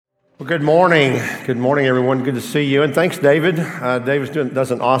Well, good morning. Good morning, everyone. Good to see you. And thanks, David. David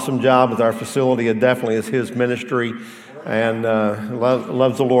does an awesome job with our facility. It definitely is his ministry, and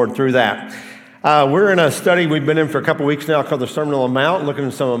loves the Lord through that. We're in a study we've been in for a couple weeks now called the Sermon on the Mount, looking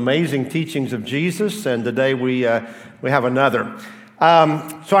at some amazing teachings of Jesus, and today we have another.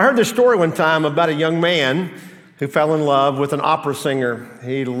 So I heard this story one time about a young man who fell in love with an opera singer.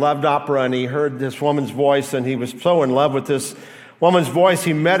 He loved opera, and he heard this woman's voice, and he was so in love with this woman's voice.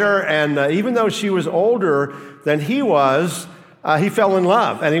 He met her, and even though she was older than he was, he fell in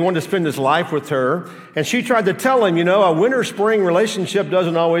love, and he wanted to spend his life with her. And she tried to tell him, a winter-spring relationship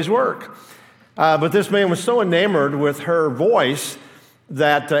doesn't always work. But this man was so enamored with her voice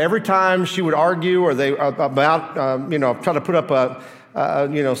that every time she would argue or try to put up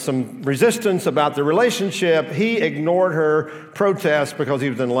some resistance about the relationship, he ignored her protests because he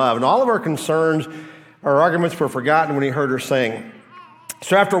was in love. And all of her concerns or arguments were forgotten when he heard her sing.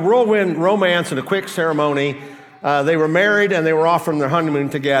 So after a whirlwind romance and a quick ceremony, they were married and they were off from their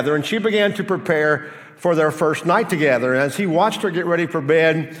honeymoon together. And she began to prepare for their first night together. And as he watched her get ready for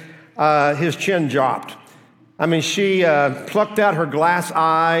bed, his chin dropped. She plucked out her glass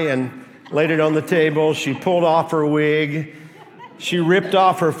eye and laid it on the table. She pulled off her wig. She ripped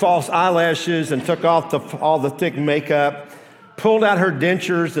off her false eyelashes and took off all the thick makeup, pulled out her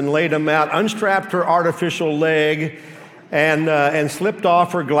dentures and laid them out, unstrapped her artificial leg, and slipped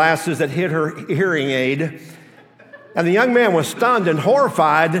off her glasses that hid her hearing aid. And the young man was stunned and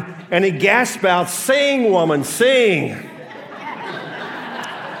horrified, and he gasped out, "Sing, woman, sing."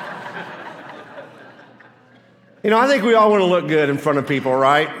 I think we all want to look good in front of people,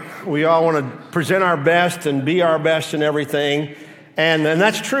 right? We all want to present our best and be our best in everything. And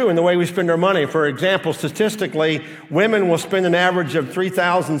that's true in the way we spend our money. For example, statistically, women will spend an average of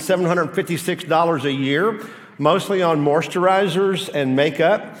 $3,756 a year, mostly on moisturizers and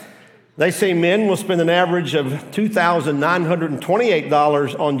makeup. They say men will spend an average of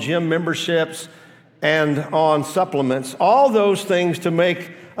 $2,928 on gym memberships and on supplements. All those things to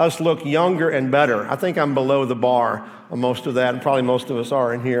make us look younger and better. I think I'm below the bar on most of that, and probably most of us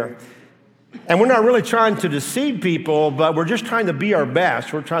are in here. And we're not really trying to deceive people, but we're just trying to be our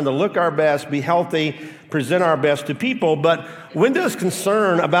best. We're trying to look our best, be healthy, present our best to people. But when does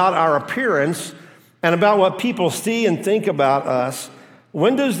concern about our appearance and about what people see and think about us,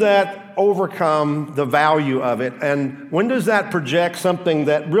 when does that overcome the value of it? And when does that project something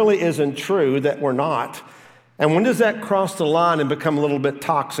that really isn't true, that we're not? And when does that cross the line and become a little bit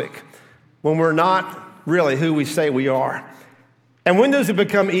toxic, when we're not really who we say we are? And when does it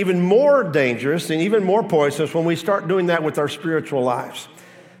become even more dangerous and even more poisonous, when we start doing that with our spiritual lives?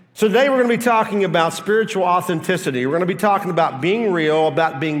 So today we're going to be talking about spiritual authenticity. We're going to be talking about being real,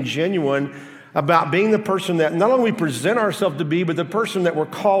 about being genuine, about being the person that not only we present ourselves to be, but the person that we're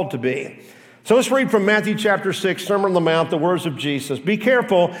called to be. So let's read from Matthew chapter 6, Sermon on the Mount, the words of Jesus. "Be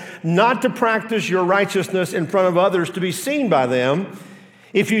careful not to practice your righteousness in front of others to be seen by them.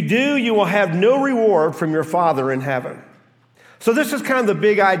 If you do, you will have no reward from your Father in heaven." So this is kind of the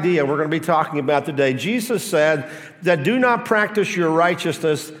big idea we're going to be talking about today. Jesus said that do not practice your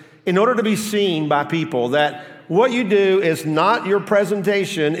righteousness in order to be seen by people, that what you do is not your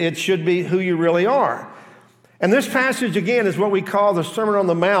presentation, it should be who you really are. And this passage, again, is what we call the Sermon on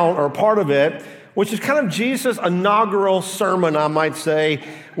the Mount, or part of it, which is kind of Jesus' inaugural sermon, I might say,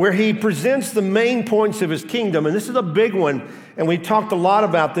 where he presents the main points of his kingdom. And this is a big one, and we talked a lot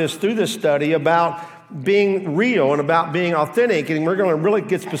about this through this study, about being real and about being authentic, and we're going to really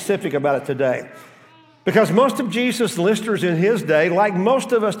get specific about it today. Because most of Jesus' listeners in his day, like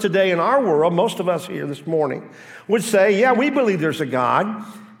most of us today in our world, most of us here this morning, would say, yeah, we believe there's a God,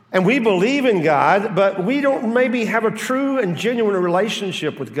 and we believe in God, but we don't maybe have a true and genuine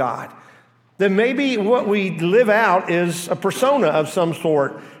relationship with God. Then maybe what we live out is a persona of some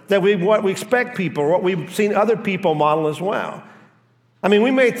sort, what we expect people, what we've seen other people model as well.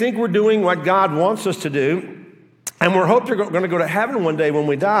 We may think we're doing what God wants us to do, and we're hoping we're going to go to heaven one day when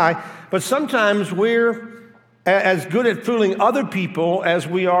we die, but sometimes we're as good at fooling other people as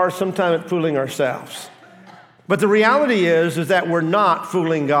we are sometimes at fooling ourselves. But the reality is that we're not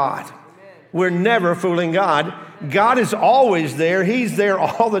fooling God. We're never fooling God. God is always there. He's there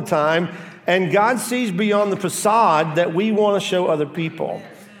all the time, and God sees beyond the facade that we want to show other people.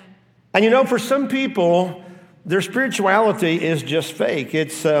 And for some people, their spirituality is just fake.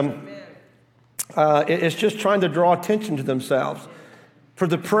 It's just trying to draw attention to themselves, for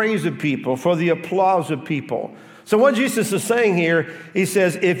the praise of people, for the applause of people. So what Jesus is saying here, he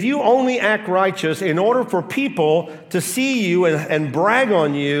says, if you only act righteous in order for people to see you and brag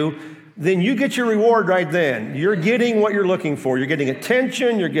on you, then you get your reward right then. You're getting what you're looking for. You're getting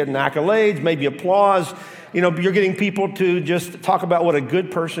attention, you're getting accolades, maybe applause. You're getting people to just talk about what a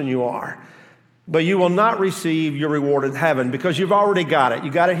good person you are. But you will not receive your reward in heaven because you've already got it.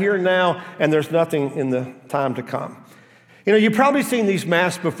 You got it here and now, and there's nothing in the time to come. You've probably seen these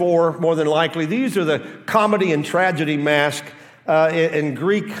masks before, more than likely. These are the comedy and tragedy masks in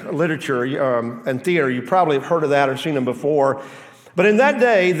Greek literature and theater. You probably have heard of that or seen them before. But in that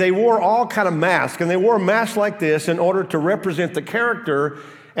day, they wore all kind of masks, and they wore masks like this in order to represent the character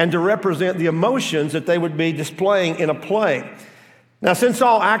and to represent the emotions that they would be displaying in a play. Now, since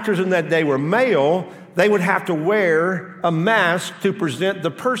all actors in that day were male, they would have to wear a mask to present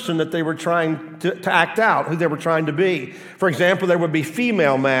the person that they were trying to act out, who they were trying to be. For example, there would be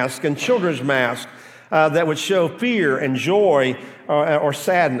female masks and children's masks that would show fear and joy or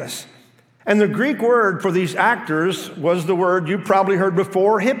sadness. And the Greek word for these actors was the word you probably heard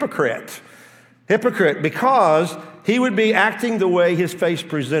before, hypocrite. Hypocrite, because he would be acting the way his face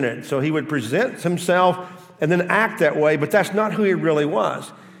presented. So he would present himself and then act that way, but that's not who he really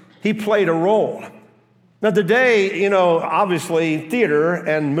was. He played a role. Now today, obviously theater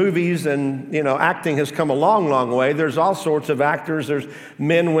and movies and, acting has come a long, long way. There's all sorts of actors. There's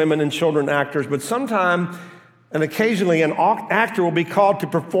men, women, and children actors. But sometime and occasionally an actor will be called to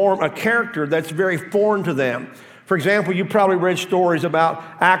perform a character that's very foreign to them. For example, you probably read stories about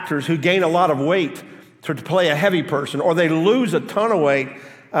actors who gain a lot of weight to play a heavy person, or they lose a ton of weight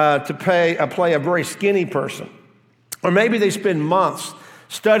to play a very skinny person. Or maybe they spend months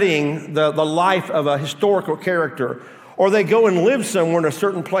studying the life of a historical character, or they go and live somewhere in a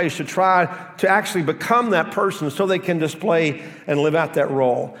certain place to try to actually become that person so they can display and live out that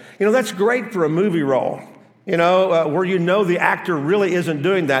role. That's great for a movie role, where the actor really isn't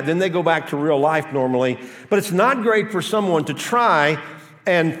doing that. Then they go back to real life normally. But it's not great for someone to try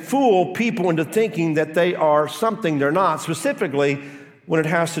and fool people into thinking that they are something they're not, specifically when it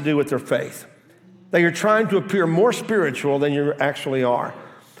has to do with their faith. That you're trying to appear more spiritual than you actually are.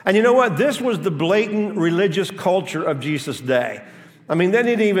 And you know what? This was the blatant religious culture of Jesus' day.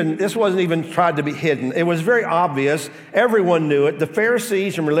 This wasn't even tried to be hidden. It was very obvious. Everyone knew it. The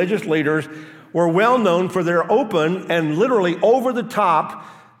Pharisees and religious leaders were well known for their open and literally over-the-top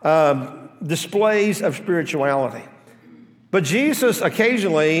displays of spirituality. But Jesus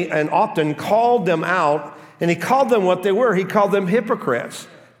occasionally and often called them out, and he called them what they were. He called them hypocrites.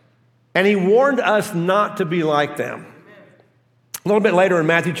 And he warned us not to be like them. A little bit later in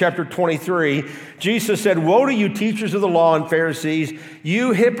Matthew chapter 23, Jesus said, "Woe to you, teachers of the law and Pharisees,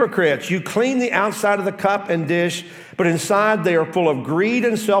 you hypocrites! You clean the outside of the cup and dish, but inside they are full of greed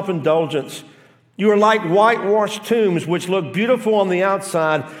and self-indulgence. You are like whitewashed tombs, which look beautiful on the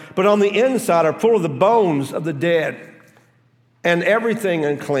outside, but on the inside are full of the bones of the dead and everything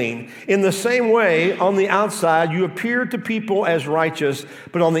unclean. In the same way, on the outside, you appear to people as righteous,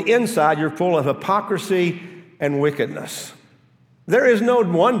 but on the inside, you're full of hypocrisy and wickedness." There is no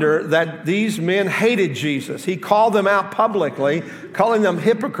wonder that these men hated Jesus. He called them out publicly, calling them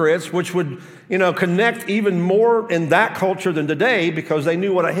hypocrites, which would, connect even more in that culture than today, because they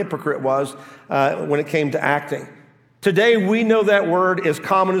knew what a hypocrite was when it came to acting. Today, we know that word is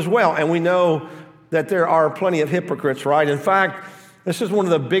common as well, and we know that there are plenty of hypocrites, right? In fact, this is one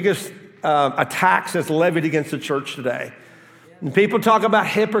of the biggest attacks that's levied against the church today. And people talk about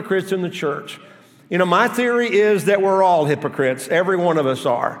hypocrites in the church. My theory is that we're all hypocrites. Every one of us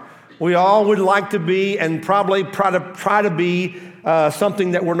are. We all would like to be and probably try to be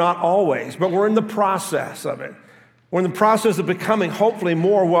something that we're not always, but we're in the process of it. We're in the process of becoming hopefully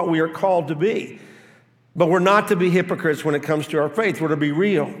more what we are called to be. But we're not to be hypocrites when it comes to our faith. We're to be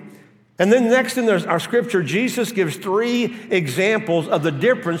real. And then next in our scripture, Jesus gives 3 examples of the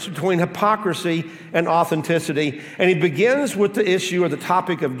difference between hypocrisy and authenticity. And he begins with the issue or the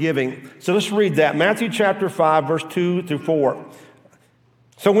topic of giving. So let's read that. Matthew chapter 5, verse 2 through 4.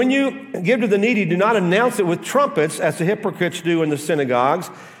 "So when you give to the needy, do not announce it with trumpets, as the hypocrites do in the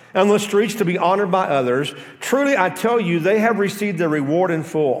synagogues and on the streets to be honored by others. Truly, I tell you, they have received their reward in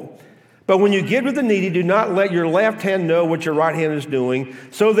full. But when you give to the needy, do not let your left hand know what your right hand is doing,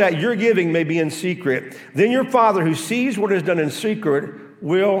 so that your giving may be in secret. Then your Father who sees what is done in secret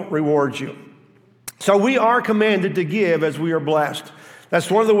will reward you." So we are commanded to give as we are blessed.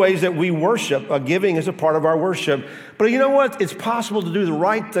 That's one of the ways that we worship. Giving is a part of our worship. But you know what? It's possible to do the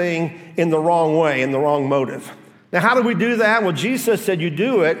right thing in the wrong way, in the wrong motive. Now, how do we do that? Well, Jesus said you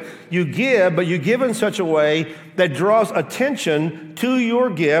do it, you give, but you give in such a way that draws attention to your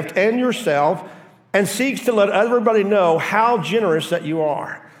gift and yourself and seeks to let everybody know how generous that you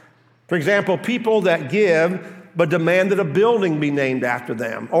are. For example, people that give but demand that a building be named after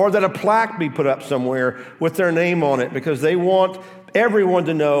them or that a plaque be put up somewhere with their name on it because they want everyone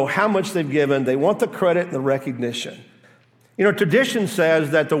to know how much they've given. They want the credit and the recognition. You know, tradition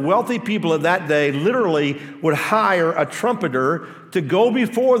says that the wealthy people of that day literally would hire a trumpeter to go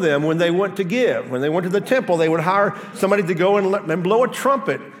before them when they went to give. When they went to the temple, they would hire somebody to go and blow a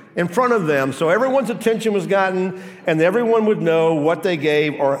trumpet in front of them so everyone's attention was gotten and everyone would know what they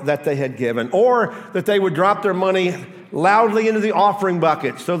gave or that they had given, or that they would drop their money loudly into the offering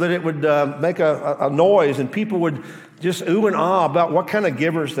bucket so that it would make a noise and people would just ooh and ah about what kind of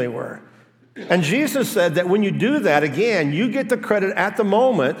givers they were. And Jesus said that when you do that, again, you get the credit at the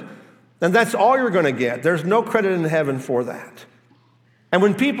moment, and that's all you're going to get. There's no credit in heaven for that. And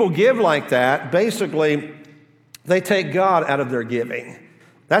when people give like that, basically, they take God out of their giving.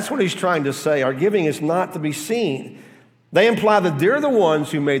 That's what he's trying to say. Our giving is not to be seen. They imply that they're the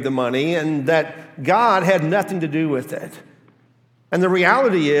ones who made the money and that God had nothing to do with it. And the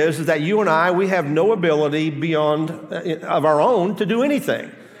reality is that you and I, we have no ability beyond of our own to do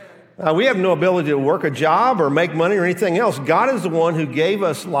anything. We have no ability to work a job or make money or anything else. God is the one who gave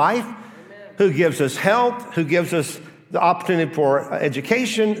us life, who gives us health, who gives us the opportunity for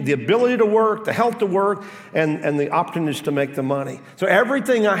education, the ability to work, the health to work, and the opportunities to make the money. So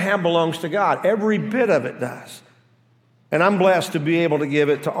everything I have belongs to God. Every bit of it does. And I'm blessed to be able to give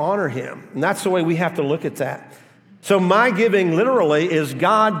it to honor him. And that's the way we have to look at that. So my giving literally is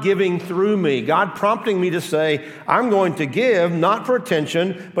God giving through me, God prompting me to say, I'm going to give not for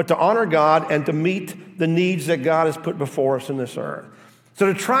attention, but to honor God and to meet the needs that God has put before us in this earth. So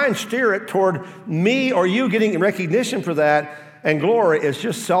to try and steer it toward me or you getting recognition for that and glory is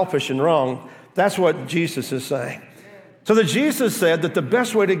just selfish and wrong. That's what Jesus is saying. So that Jesus said that the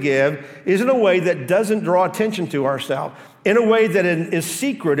best way to give is in a way that doesn't draw attention to ourselves, in a way that is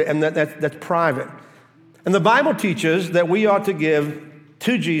secret and that's private. And the Bible teaches that we ought to give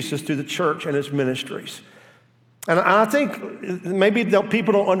to Jesus through the church and its ministries. And I think maybe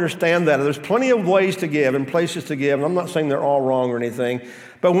people don't understand that. There's plenty of ways to give and places to give. And I'm not saying they're all wrong or anything.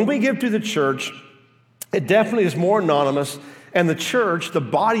 But when we give to the church, it definitely is more anonymous. And the church, the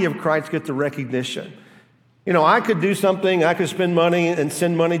body of Christ, get the recognition. You know, I could do something, I could spend money and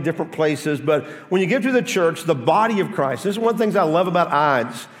send money different places. But when you give to the church, the body of Christ, this is one of the things I love about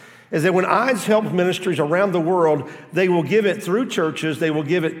IDES, is that when IDES helps ministries around the world, they will give it through churches, they will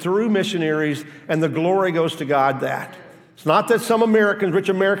give it through missionaries, and the glory goes to God that. It's not that some Americans, rich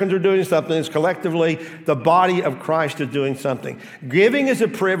Americans are doing something, it's collectively the body of Christ is doing something. Giving is a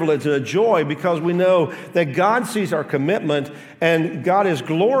privilege and a joy because we know that God sees our commitment and God is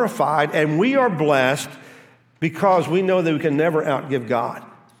glorified and we are blessed because we know that we can never outgive God.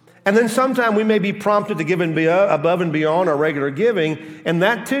 And then sometime we may be prompted to give above and beyond our regular giving, and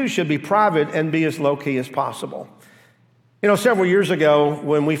that too should be private and be as low-key as possible. You know, several years ago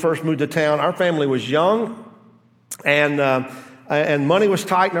when we first moved to town, our family was young, and money was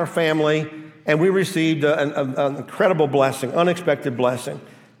tight in our family, and we received an incredible blessing, unexpected blessing.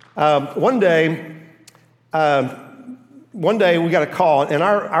 One day we got a call, and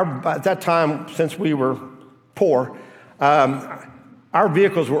our at that time, since we were poor, our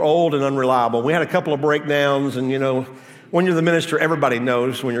vehicles were old and unreliable. We had a couple of breakdowns, and, you know, when you're the minister, everybody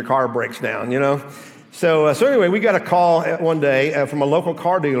knows when your car breaks down, you know. So anyway, we got a call one day from a local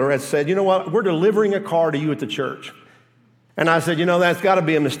car dealer that said, you know what, we're delivering a car to you at the church. And I said, you know, that's got to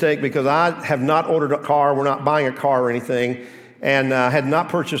be a mistake because I have not ordered a car. We're not buying a car or anything, and had not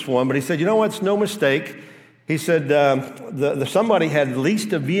purchased one. But he said, you know what, it's no mistake. He said somebody had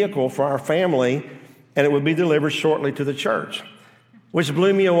leased a vehicle for our family, and it would be delivered shortly to the church, which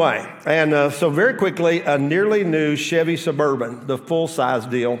blew me away. And so very quickly, a nearly new Chevy Suburban, the full-size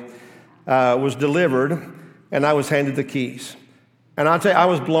deal, was delivered, and I was handed the keys. And I'll tell you, I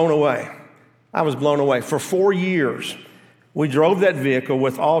was blown away. I was blown away. For 4 years, we drove that vehicle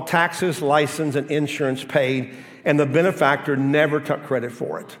with all taxes, license, and insurance paid, and the benefactor never took credit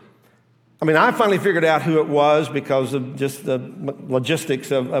for it. I mean, I finally figured out who it was because of just the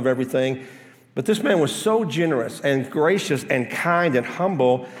logistics of everything. But this man was so generous and gracious and kind and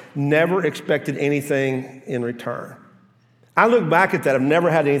humble, never expected anything in return. I look back at that. I've never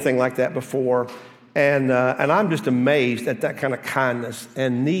had anything like that before. And I'm just amazed at that kind of kindness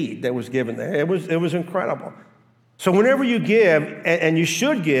and need that was given there. It was incredible. So whenever you give, and you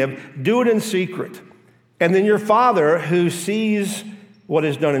should give, do it in secret. And then your Father who sees what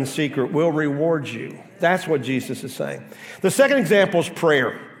is done in secret will reward you. That's what Jesus is saying. The second example is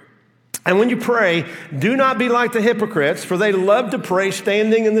prayer. And when you pray, do not be like the hypocrites, for they love to pray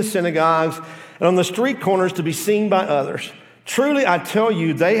standing in the synagogues and on the street corners to be seen by others. Truly, I tell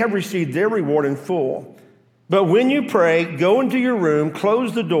you, they have received their reward in full. But when you pray, go into your room,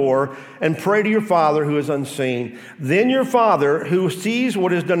 close the door, and pray to your Father who is unseen. Then your Father, who sees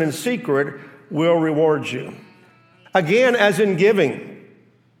what is done in secret, will reward you. Again, as in giving,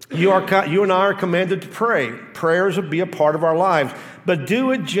 you and I are commanded to pray. Prayers will be a part of our lives, but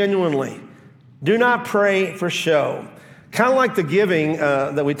do it genuinely. Do not pray for show. Kind of like the giving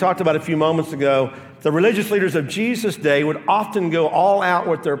that we talked about a few moments ago, the religious leaders of Jesus' day would often go all out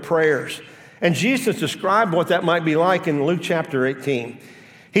with their prayers. And Jesus described what that might be like in Luke chapter 18.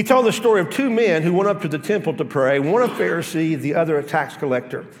 He told the story of two men who went up to the temple to pray, one a Pharisee, the other a tax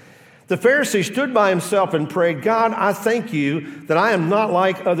collector. The Pharisee stood by himself and prayed, God, I thank you that I am not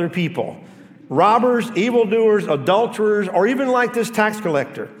like other people, robbers, evildoers, adulterers, or even like this tax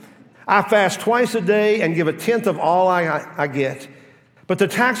collector. I fast twice a day and give a tenth of all I get. But the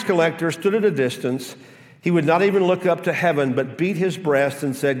tax collector stood at a distance. He would not even look up to heaven, but beat his breast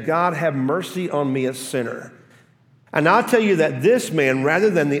and said, God, have mercy on me, a sinner. And I'll tell you that this man, rather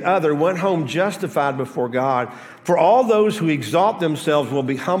than the other, went home justified before God. For all those who exalt themselves will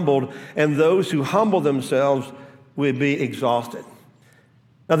be humbled, and those who humble themselves will be exalted.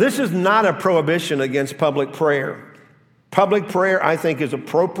 Now, this is not a prohibition against public prayer. Public prayer, I think, is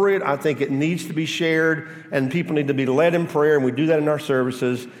appropriate. I think it needs to be shared, and people need to be led in prayer, and we do that in our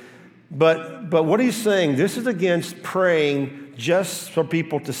services. But what he's saying, this is against praying just for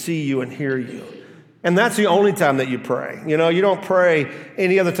people to see you and hear you. And that's the only time that you pray. You know, you don't pray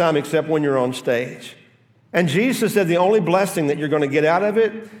any other time except when you're on stage. And Jesus said the only blessing that you're going to get out of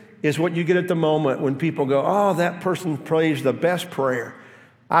it is what you get at the moment when people go, oh, that person prays the best prayer.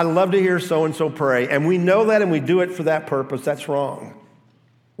 I love to hear so-and-so pray. And we know that and we do it for that purpose. That's wrong.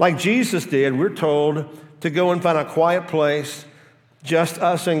 Like Jesus did, we're told to go and find a quiet place, just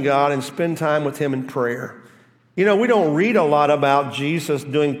us and God, and spend time with him in prayer. You know, we don't read a lot about Jesus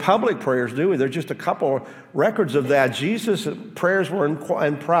doing public prayers, do we? There's just a couple of records of that. Jesus' prayers were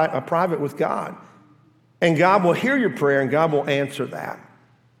in private with God. And God will hear your prayer and God will answer that.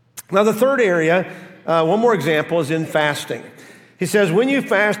 Now, the third area, one more example, is in fasting. He says, when you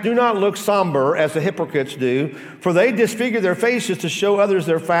fast, do not look somber as the hypocrites do, for they disfigure their faces to show others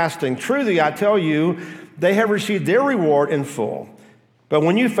they're fasting. Truly, I tell you, they have received their reward in full. But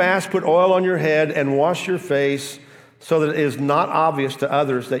when you fast, put oil on your head and wash your face so that it is not obvious to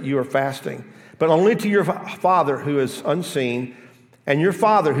others that you are fasting, but only to your Father who is unseen, and your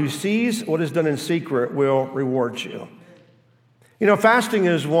Father who sees what is done in secret will reward you. You know, fasting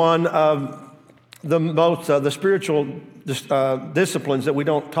is one of the spiritual disciplines that we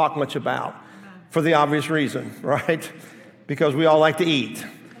don't talk much about for the obvious reason, right? Because we all like to eat.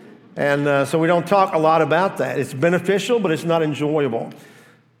 And so we don't talk a lot about that. It's beneficial, but it's not enjoyable.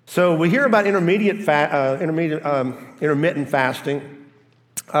 So we hear about intermittent fasting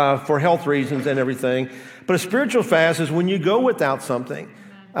for health reasons and everything. But a spiritual fast is when you go without something.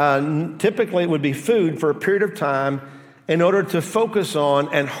 Typically, it would be food for a period of time in order to focus on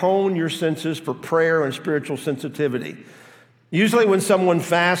and hone your senses for prayer and spiritual sensitivity. Usually when someone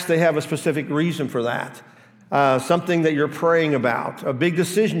fasts, they have a specific reason for that. Something that you're praying about, a big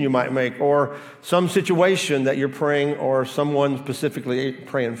decision you might make, or some situation that you're praying or someone specifically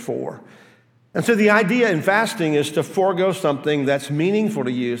praying for. And so the idea in fasting is to forego something that's meaningful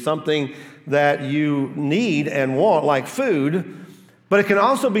to you, something that you need and want, like food, but it can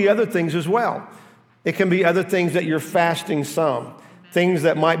also be other things as well. It can be other things that you're fasting some, things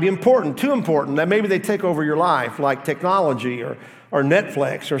that might be important, too important, that maybe they take over your life, like technology or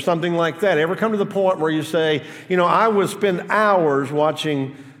Netflix or something like that. Ever come to the point where you say, you know, I would spend hours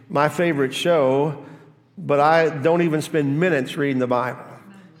watching my favorite show, but I don't even spend minutes reading the Bible.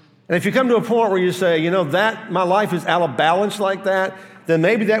 And if you come to a point where you say, you know, that my life is out of balance like that, then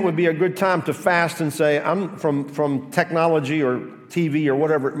maybe that would be a good time to fast and say, I'm from technology or TV or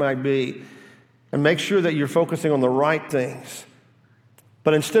whatever it might be, and make sure that you're focusing on the right things.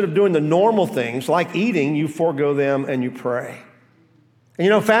 But instead of doing the normal things like eating, you forego them and you pray. And you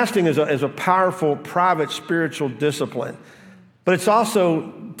know, fasting is a powerful, private, spiritual discipline. But it's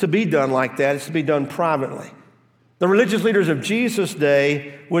also to be done like that. It's to be done privately. The religious leaders of Jesus'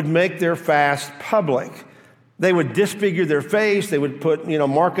 day would make their fast public. They would disfigure their face. They would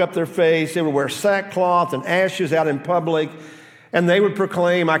mark up their face. They would wear sackcloth and ashes out in public. And they would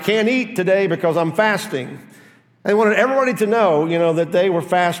proclaim, I can't eat today because I'm fasting. They wanted everybody to know, that they were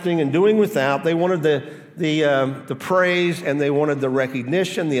fasting and doing without. They wanted the praise, and they wanted the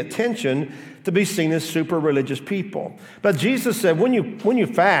recognition, the attention to be seen as super religious people. But Jesus said, when you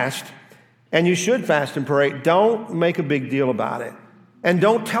fast, and you should fast and pray, don't make a big deal about it. And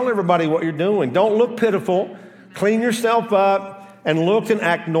don't tell everybody what you're doing. Don't look pitiful. Clean yourself up. and look and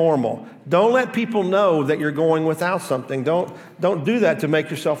act normal. Don't let people know that you're going without something. Don't do that to make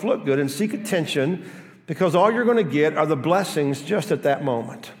yourself look good, and seek attention, because all you're going to get are the blessings just at that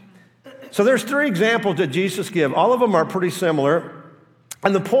moment. So there's 3 examples that Jesus gives. All of them are pretty similar.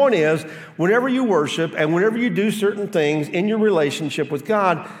 And the point is, whenever you worship and whenever you do certain things in your relationship with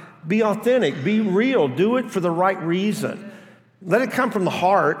God, be authentic, be real, do it for the right reason. Let it come from the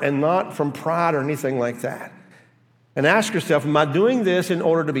heart and not from pride or anything like that. And ask yourself, am I doing this in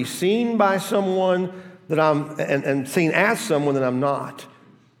order to be seen by someone that and seen as someone that I'm not?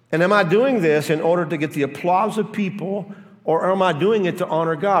 And am I doing this in order to get the applause of people, or am I doing it to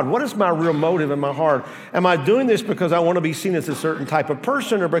honor God? What is my real motive in my heart? Am I doing this because I want to be seen as a certain type of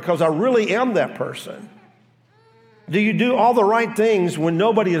person, or because I really am that person? Do you do all the right things when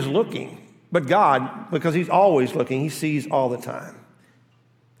nobody is looking but God, because He's always looking? He sees all the time.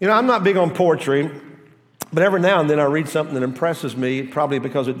 You know, I'm not big on poetry, but every now and then I read something that impresses me, probably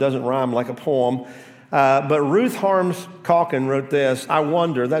because it doesn't rhyme like a poem. But Ruth Harms Calkin wrote this. I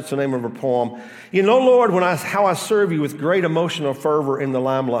wonder, that's the name of her poem. You know, Lord, how I serve you with great emotional fervor in the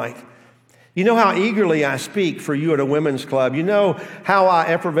limelight. You know how eagerly I speak for you at a women's club. You know how I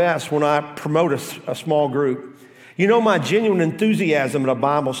effervesce when I promote a small group. You know my genuine enthusiasm at a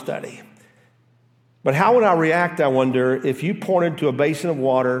Bible study. But how would I react, I wonder, if you pointed to a basin of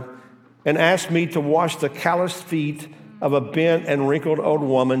water and asked me to wash the calloused feet of a bent and wrinkled old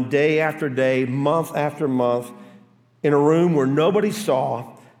woman day after day, month after month, in a room where nobody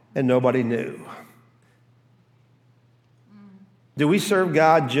saw and nobody knew? Do we serve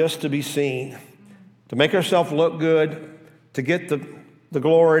God just to be seen, to make ourselves look good, to get the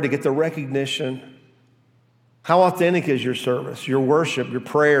glory, to get the recognition? How authentic is your service, your worship, your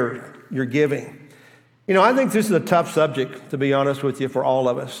prayer, your giving? You know, I think this is a tough subject, to be honest with you, for all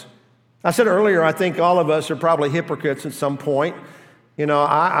of us. I said earlier, I think all of us are probably hypocrites at some point. You know,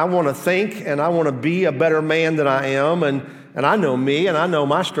 I want to think and I want to be a better man than I am, and I know me, and I know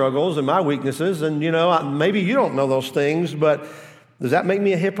my struggles and my weaknesses, and, you know, maybe you don't know those things, but does that make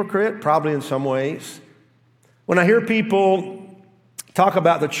me a hypocrite? Probably in some ways. When I hear people talk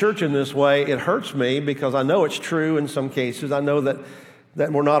about the church in this way, it hurts me, because I know it's true in some cases. I know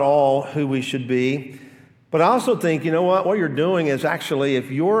that we're not all who we should be. But I also think, you know what you're doing is actually, if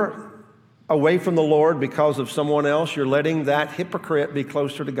you're away from the Lord because of someone else, you're letting that hypocrite be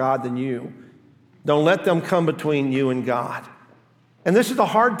closer to God than you. Don't let them come between you and God. And this is the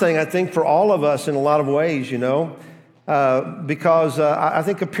hard thing, I think, for all of us in a lot of ways, you know, because I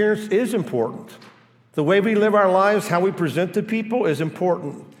think appearance is important. The way we live our lives, how we present to people is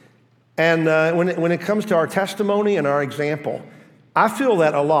important. And when it comes to our testimony and our example, I feel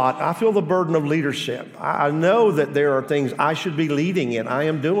that a lot. I feel the burden of leadership. I know that there are things I should be leading in. I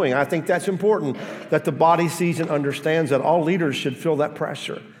am doing. I think that's important, that the body sees and understands that all leaders should feel that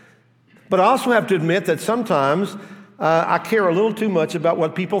pressure. But I also have to admit that sometimes I care a little too much about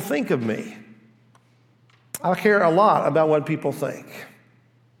what people think of me. I care a lot about what people think.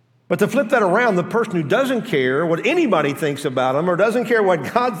 But to flip that around, the person who doesn't care what anybody thinks about them, or doesn't care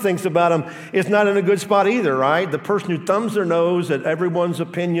what God thinks about them, is not in a good spot either, right? The person who thumbs their nose at everyone's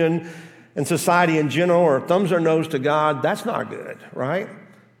opinion and society in general, or thumbs their nose to God, that's not good, right?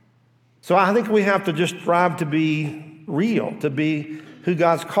 So I think we have to just strive to be real, to be who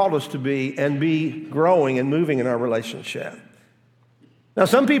God's called us to be, and be growing and moving in our relationship. Now,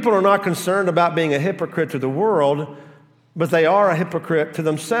 some people are not concerned about being a hypocrite to the world, but they are a hypocrite to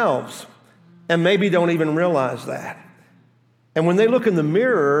themselves, and maybe don't even realize that. And when they look in the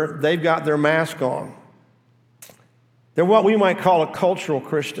mirror, they've got their mask on. They're what we might call a cultural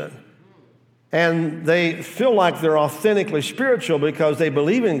Christian. And they feel like they're authentically spiritual because they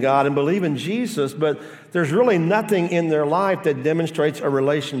believe in God and believe in Jesus, but there's really nothing in their life that demonstrates a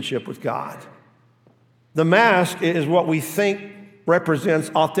relationship with God. The mask is what we think represents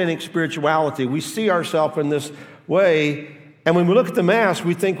authentic spirituality. We see ourselves in this way, and when we look at the mask,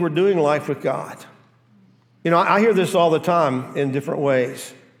 we think we're doing life with God. You know, I hear this all the time in different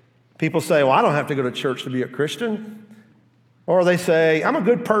ways. People say, well, I don't have to go to church to be a Christian. Or they say, I'm a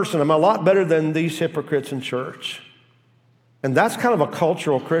good person. I'm a lot better than these hypocrites in church. And that's kind of a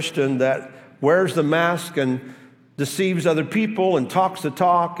cultural Christian that wears the mask and deceives other people and talks the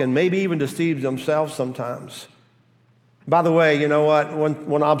talk and maybe even deceives themselves sometimes. By the way, you know what?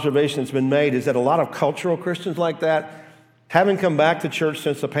 One observation that's been made is that a lot of cultural Christians like that haven't come back to church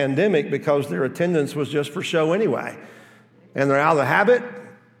since the pandemic because their attendance was just for show anyway. And they're out of the habit,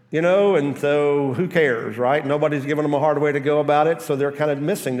 you know, and so who cares, right? Nobody's giving them a hard way to go about it, so they're kind of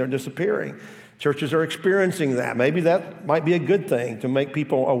missing, they're disappearing. Churches are experiencing that. Maybe that might be a good thing to make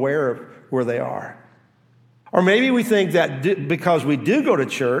people aware of where they are. Or maybe we think that because we do go to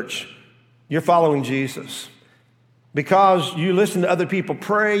church, you're following Jesus. Because you listen to other people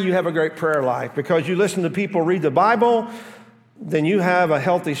pray, you have a great prayer life. Because you listen to people read the Bible, then you have a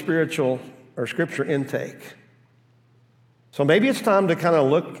healthy spiritual or scripture intake. So maybe it's time to kind of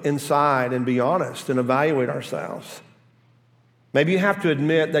look inside and be honest and evaluate ourselves. Maybe you have to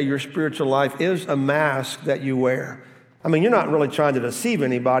admit that your spiritual life is a mask that you wear. I mean, you're not really trying to deceive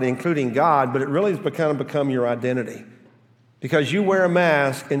anybody, including God, but it really has kind of become your identity. Because you wear a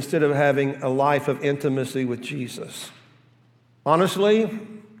mask instead of having a life of intimacy with Jesus. Honestly,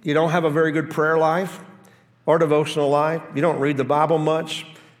 you don't have a very good prayer life or devotional life. You don't read the Bible much.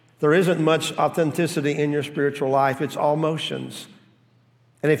 There isn't much authenticity in your spiritual life. It's all motions.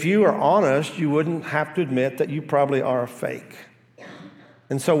 And if you are honest, you wouldn't have to admit that you probably are a fake.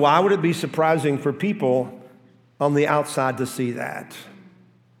 And so why would it be surprising for people on the outside to see that?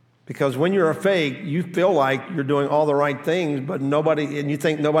 Because when you're a fake, you feel like you're doing all the right things, but you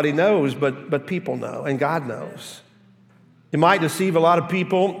think nobody knows, but people know, and God knows. You might deceive a lot of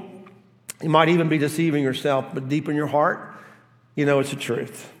people. You might even be deceiving yourself, but deep in your heart, you know it's the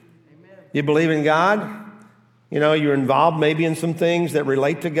truth. Amen. You believe in God. You know, you're involved maybe in some things that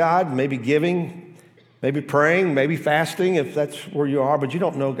relate to God, maybe giving, maybe praying, maybe fasting, if that's where you are, but you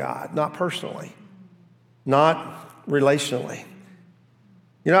don't know God, not personally, not relationally.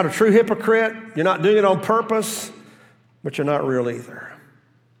 You're not a true hypocrite. You're not doing it on purpose, but you're not real either.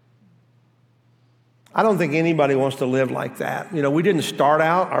 I don't think anybody wants to live like that. You know, we didn't start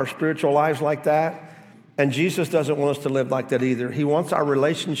out our spiritual lives like that, and Jesus doesn't want us to live like that either. He wants our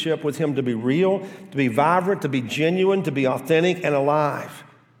relationship with him to be real, to be vibrant, to be genuine, to be authentic and alive.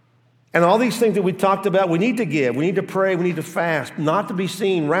 And all these things that we talked about, we need to give, we need to pray, we need to fast, not to be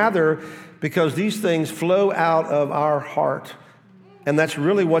seen, rather because these things flow out of our heart. And that's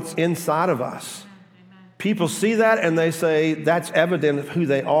really what's inside of us. People see that and they say that's evident of who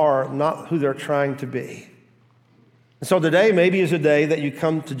they are, not who they're trying to be. And so today maybe is a day that you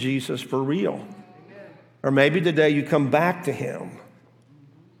come to Jesus for real. Or maybe today you come back to him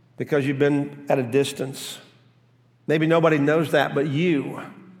because you've been at a distance. Maybe nobody knows that but you.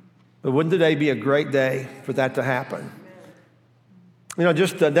 But wouldn't today be a great day for that to happen? You know,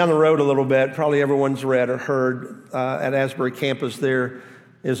 just down the road a little bit, probably everyone's read or heard at Asbury campus there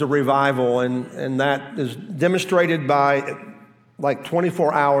is a revival, and that is demonstrated by like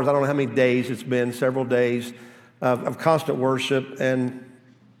 24 hours, I don't know how many days it's been, several days of constant worship and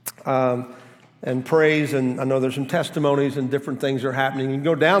praise, and I know there's some testimonies and different things are happening. You can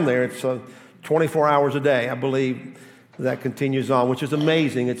go down there, it's 24 hours a day, I believe, that continues on, which is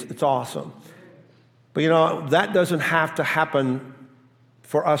amazing, it's awesome. But you know, that doesn't have to happen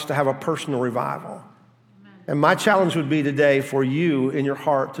for us to have a personal revival. And my challenge would be today for you in your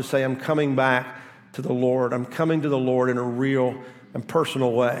heart to say, I'm coming back to the Lord. I'm coming to the Lord in a real and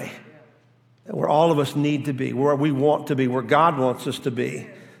personal way. Where all of us need to be, where we want to be, where God wants us to be.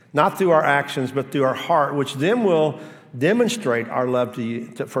 Not through our actions, but through our heart, which then will demonstrate our love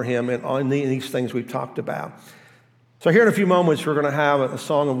for him and these things we've talked about. So here in a few moments, we're going to have a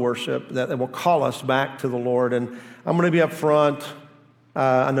song of worship that will call us back to the Lord. And I'm going to be up front.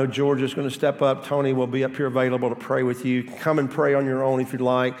 I know George is going to step up. Tony will be up here available to pray with you. Come and pray on your own if you'd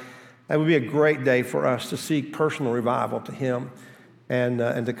like. That would be a great day for us to seek personal revival to him and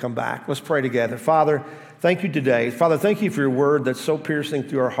to come back. Let's pray together. Father, thank you today. Father, thank you for your word that's so piercing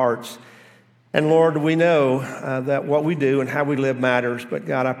through our hearts. And Lord, we know that what we do and how we live matters. But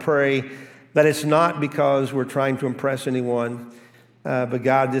God, I pray that it's not because we're trying to impress anyone, but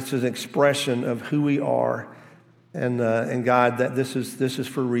God, this is an expression of who we are. And God, that this is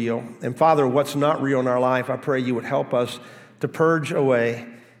for real. And Father, what's not real in our life, I pray you would help us to purge away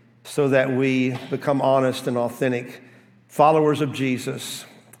so that we become honest and authentic followers of Jesus,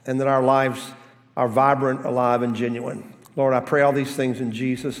 and that our lives are vibrant, alive, and genuine. Lord, I pray all these things in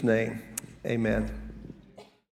Jesus' name. Amen.